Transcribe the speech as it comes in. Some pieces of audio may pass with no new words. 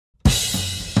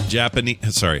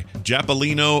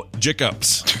Japolino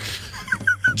Jickups.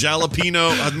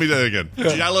 Jalapeno. Let me do that again.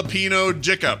 Jalapeno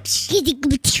Jickups.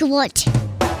 What?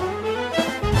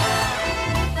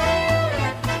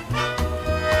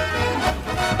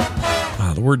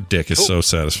 The word dick is so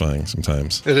satisfying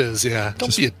sometimes. It is, yeah.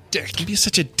 Don't be a dick. Don't be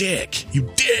such a dick.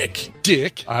 You dick.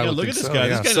 Dick. Look at this guy.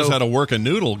 Yeah. This guy knows how to work a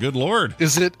noodle. Good Lord.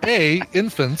 Is it A,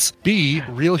 infants, B,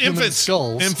 real human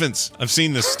skulls? Infants. I've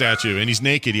seen this statue, and he's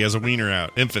naked. He has a wiener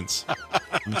out. Infants.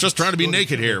 I'm just trying to be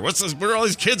naked here. What's this? What are all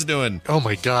these kids doing? Oh,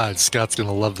 my God. Scott's going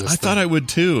to love this. I thought I would,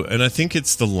 too. And I think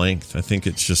it's the length. I think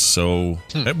it's just so...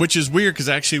 Which is weird, because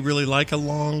I actually really like a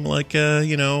long,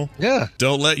 Yeah.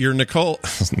 Don't let your Nicole...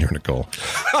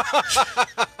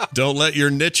 Don't let your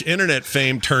niche internet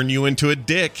fame turn you into a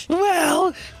dick.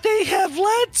 Well, they have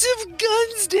lots of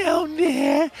guns down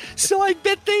there, so I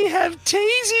bet they have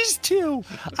tasers too.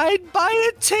 I'd buy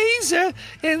a taser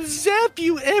and zap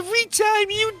you every time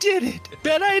you did it.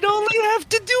 Bet I'd only have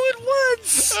to do it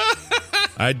once.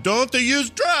 I don't use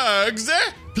drugs.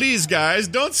 Please, guys,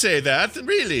 don't say that.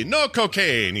 Really, no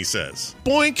cocaine, he says.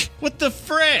 Boink. What the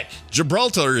frick?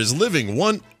 Gibraltar is giving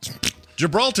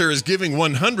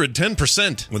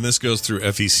 110%. When this goes through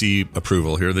FEC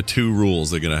approval, here are the two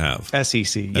rules they're going to have.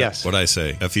 SEC, yes. What'd I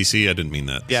say? FEC? I didn't mean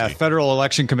that. Yeah, Federal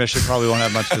Election Commission probably won't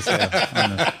have much to say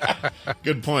on this.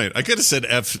 Good point. I could have said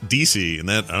FDC, and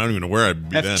that I don't even know where I'd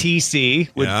be FTC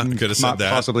then. would could have said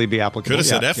that. Possibly be applicable. Could have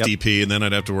said FTP, and then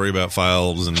I'd have to worry about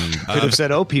files. And could have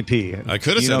said OPP. I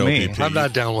could have said OPP. I'm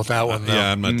not down with that one, though.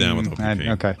 Yeah, I'm not down with OPP.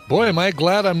 Okay. Boy, am I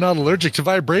glad I'm not allergic to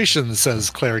vibrations, says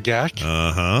Claire Gack.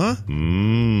 Uh-huh.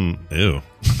 Ew.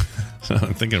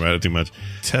 I'm thinking about it too much.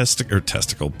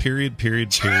 Testicle. Period.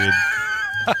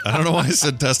 I don't know why I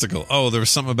said testicle. Oh, there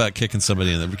was something about kicking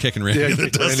somebody in the kicking Randy in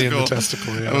the testicle.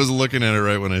 Yeah. I was looking at it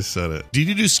right when I said it. Did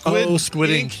you do squid? Oh,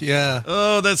 squid ink, yeah.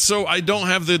 Oh, that's so... I don't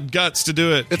have the guts to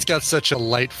do it. It's got such a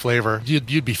light flavor.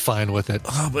 You'd be fine with it.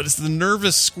 Oh, but it's the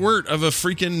nervous squirt of a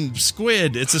freaking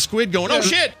squid. It's a squid going, oh,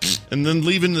 shit! And then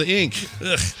leaving the ink.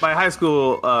 Ugh. My high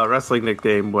school wrestling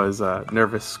nickname was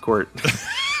Nervous Squirt.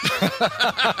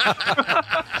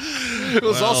 It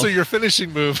was also your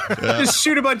finishing move. Just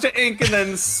shoot a bunch of ink and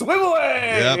then swim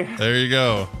away. Yep, there you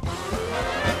go.